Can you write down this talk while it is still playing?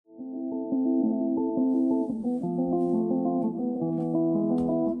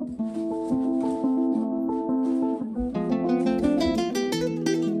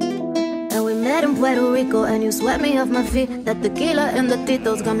Puerto Rico and you swept me off my feet. That tequila and the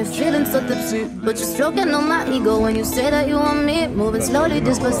titos got me feeling so tipsy. But you're stroking on my ego when you say that you want me. Moving slowly,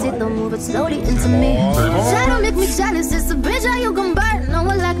 despacito, moving slowly into me. Try to make me jealous, it's a bridge how you can burn. No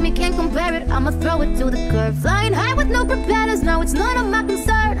one like me can't compare it, I'ma throw it to the curb. Flying high with no propellers, now it's none of my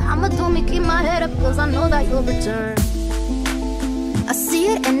concern. I'ma do me, keep my head up, cause I know that you'll return. I see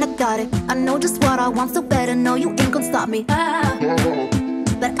it and I got it, I know just what I want, so better know you ain't gon' stop me.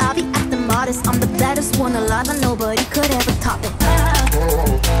 But I'll be acting modest, I'm the baddest one alive and nobody could ever top it.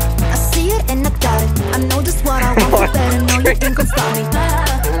 I see it and I got it, I know just what I want, so better know you ain't gon' stop me.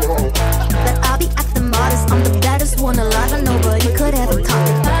 But I'll be acting modest, I'm the baddest one alive and nobody could ever top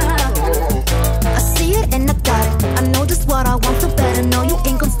it. I see it and I got it, I know just what I want, so better know you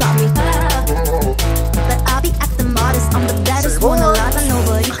ain't gon' stop me. But I'll be acting modest, I'm the baddest one alive and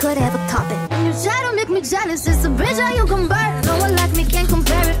nobody could ever top it. When you try to make me jealous, it's a bridge how you can burn. No one like me can't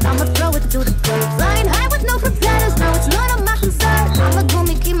compare it, I'ma throw it to the curb. Flying high with no propellers, now it's none of my concern. I'ma do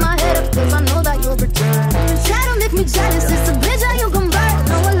me, keep my head up, cause I know that you'll return. When you try to make me jealous, it's a bridge how you can burn.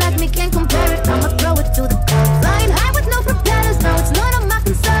 No one like me can't compare it, I'ma throw it to the curb. Flying high with no propellers, now it's none of my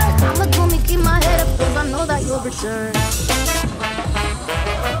concern. I'ma do me, keep my head up, cause I know that you'll return.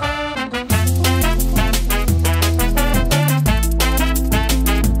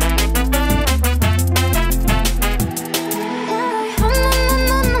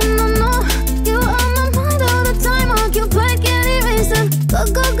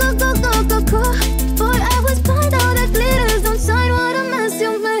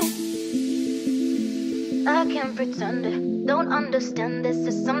 Pretend it, don't understand this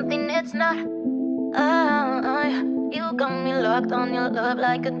is something it's not. You got me locked on your love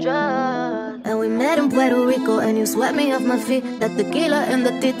like a drug. And we met in Puerto Rico and you swept me off my feet. That tequila and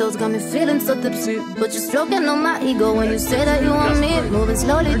the titos got me feeling so tipsy. But you're stroking on my ego when you say that you want me. Moving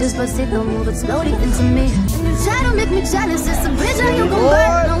slowly, despacito, moving slowly into me. And you try to make me jealous, it's a bridge how you can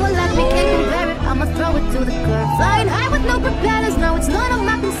burn. No one like me can't compare it, I'ma throw it to the curb. Flying high with no propellers, now it's none of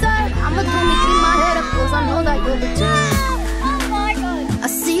my concern. I'ma do me, keep my head up, cause I know that you'll return. I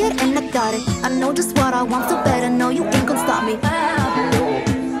see it and I got it, I know just what I want, so better know you ain't gon' stop me.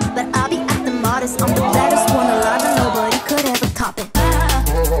 But I'll be acting modest, I'm the baddest one alive and nobody could ever top it.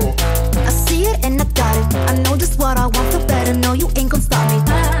 I see it and I got it, I know just what I want, so better know you ain't gon' stop me.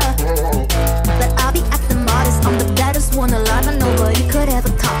 But I'll be acting modest, I'm the baddest one alive and nobody could ever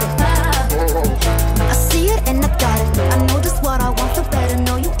top it. I see it and I got it, I know just what I want, so better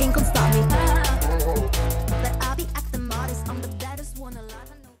know you ain't gon' stop me. But I'll be acting modest, I'm the baddest one alive.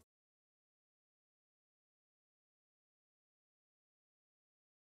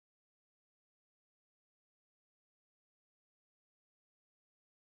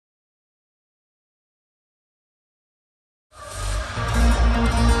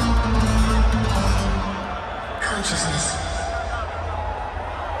 Consciousness.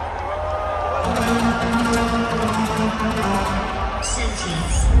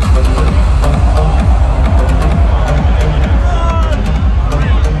 Sentience.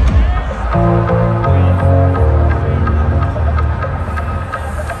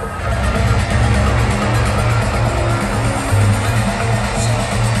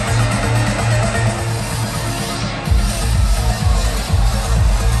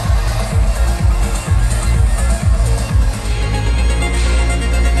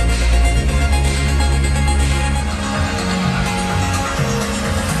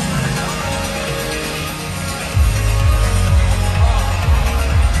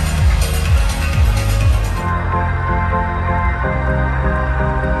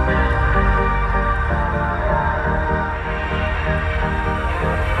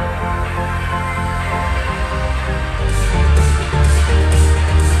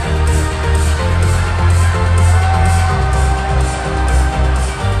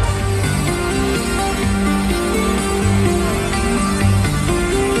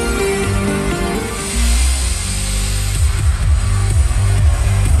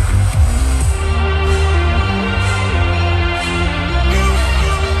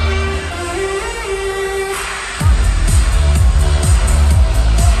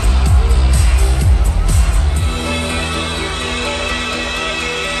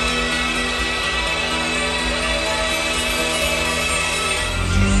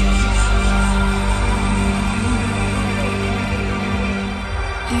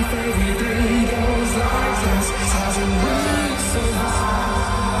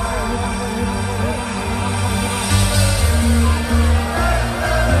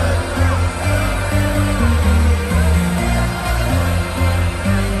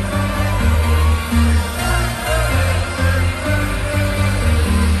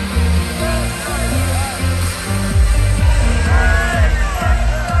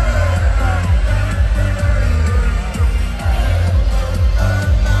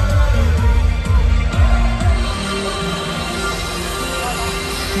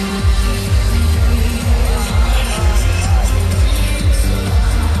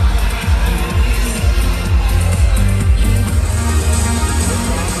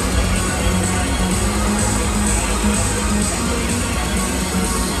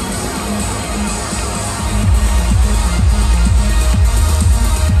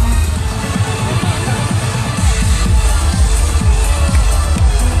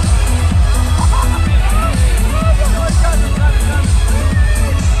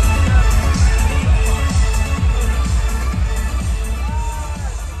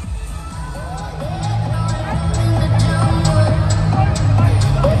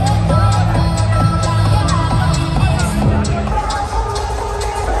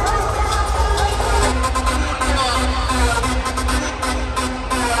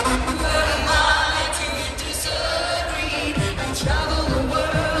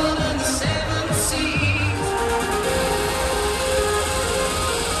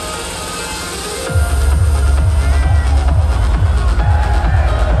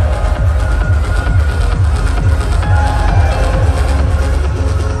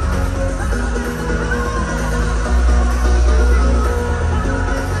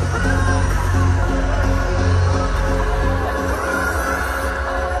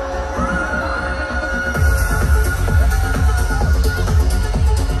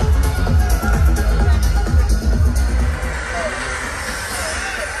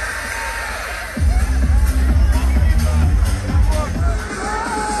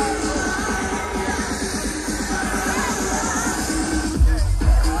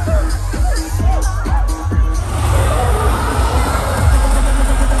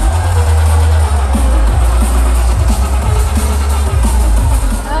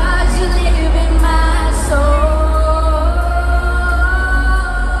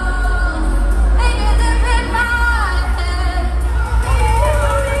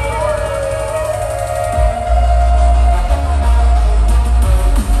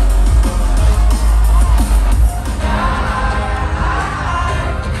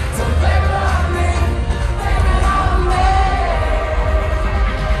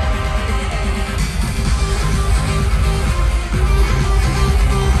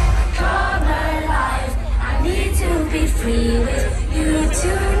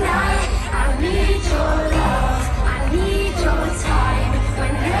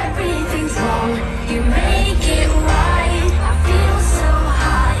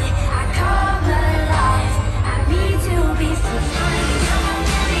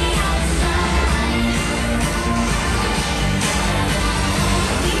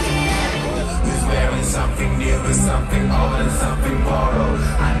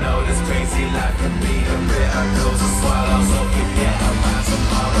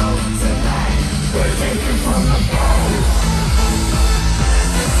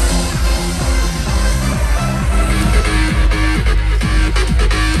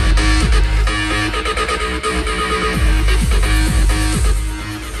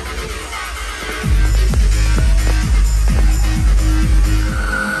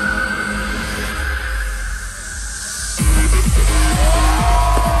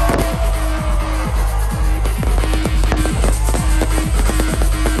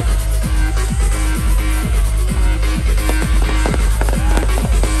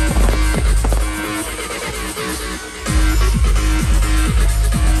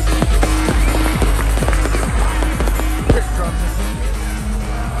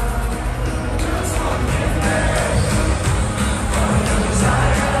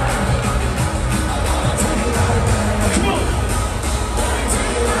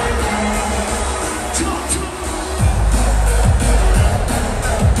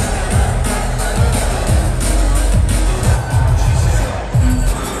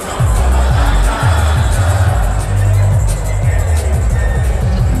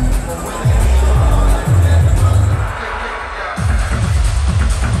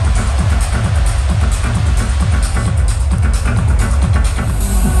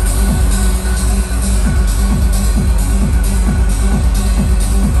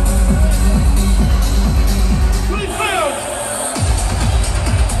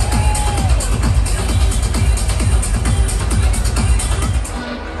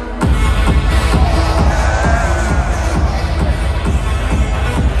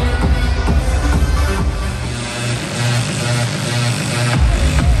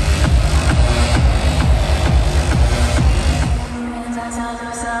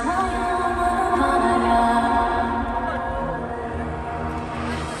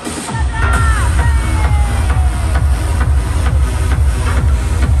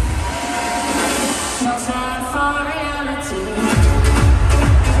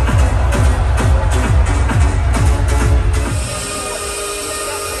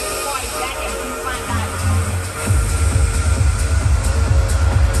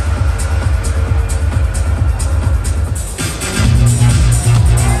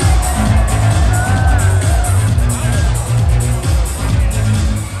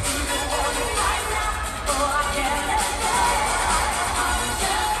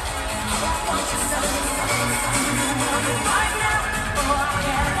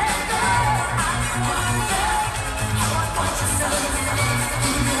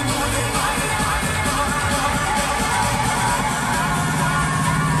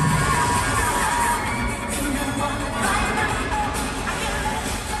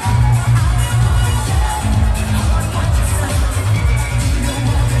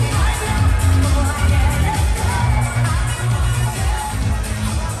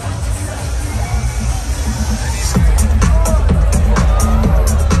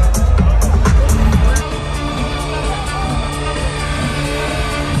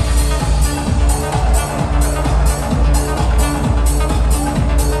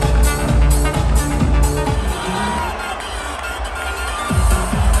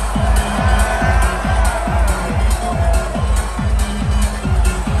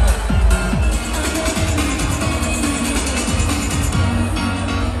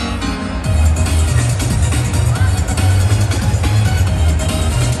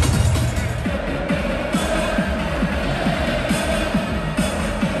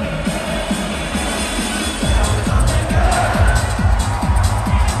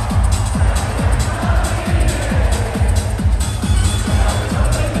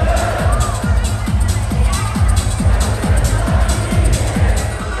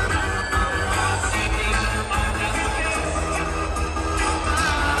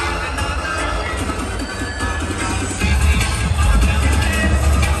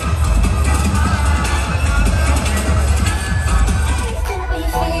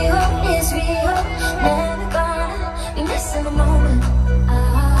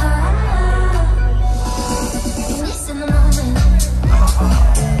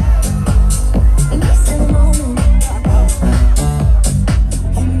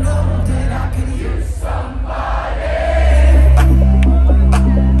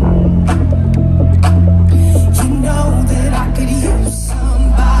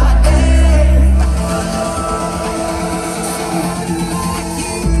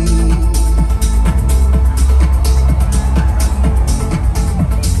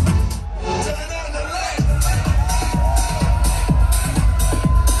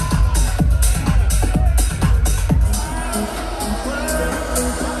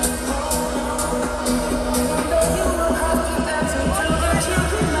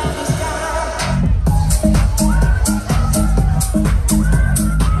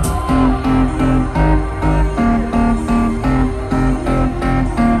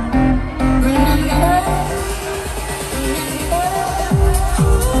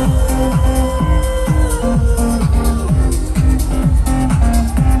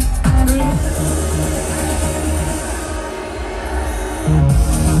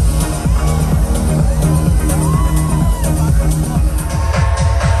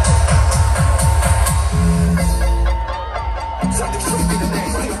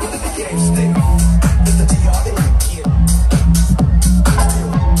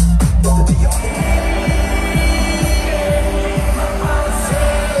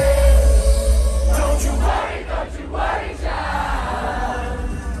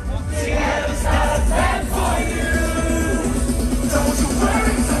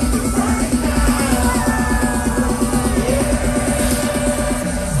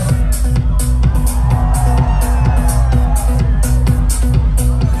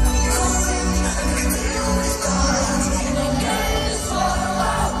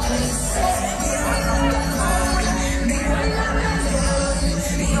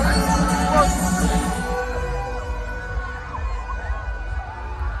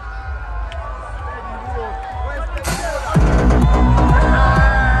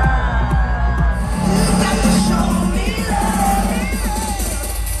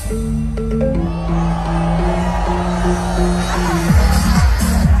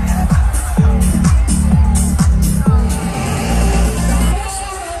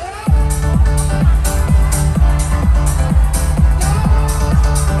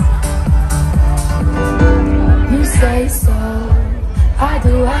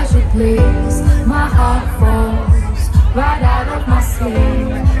 please. My heart falls right out of my sleeve.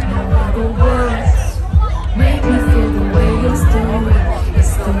 No other words make me feel the way it's doing.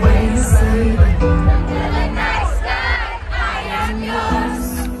 It's the way you say it. The night sky, I am yours.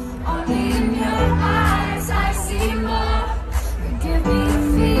 Only in your eyes I see more. You give me a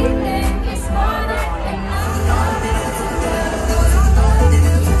feeling, it's more than enough.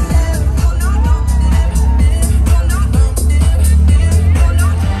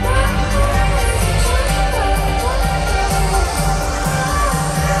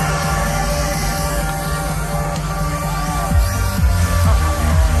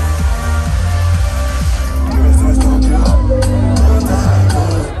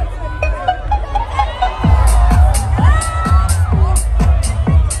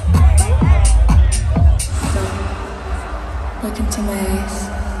 Look into my eyes.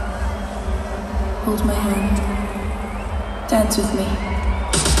 Hold my hand. Dance with me.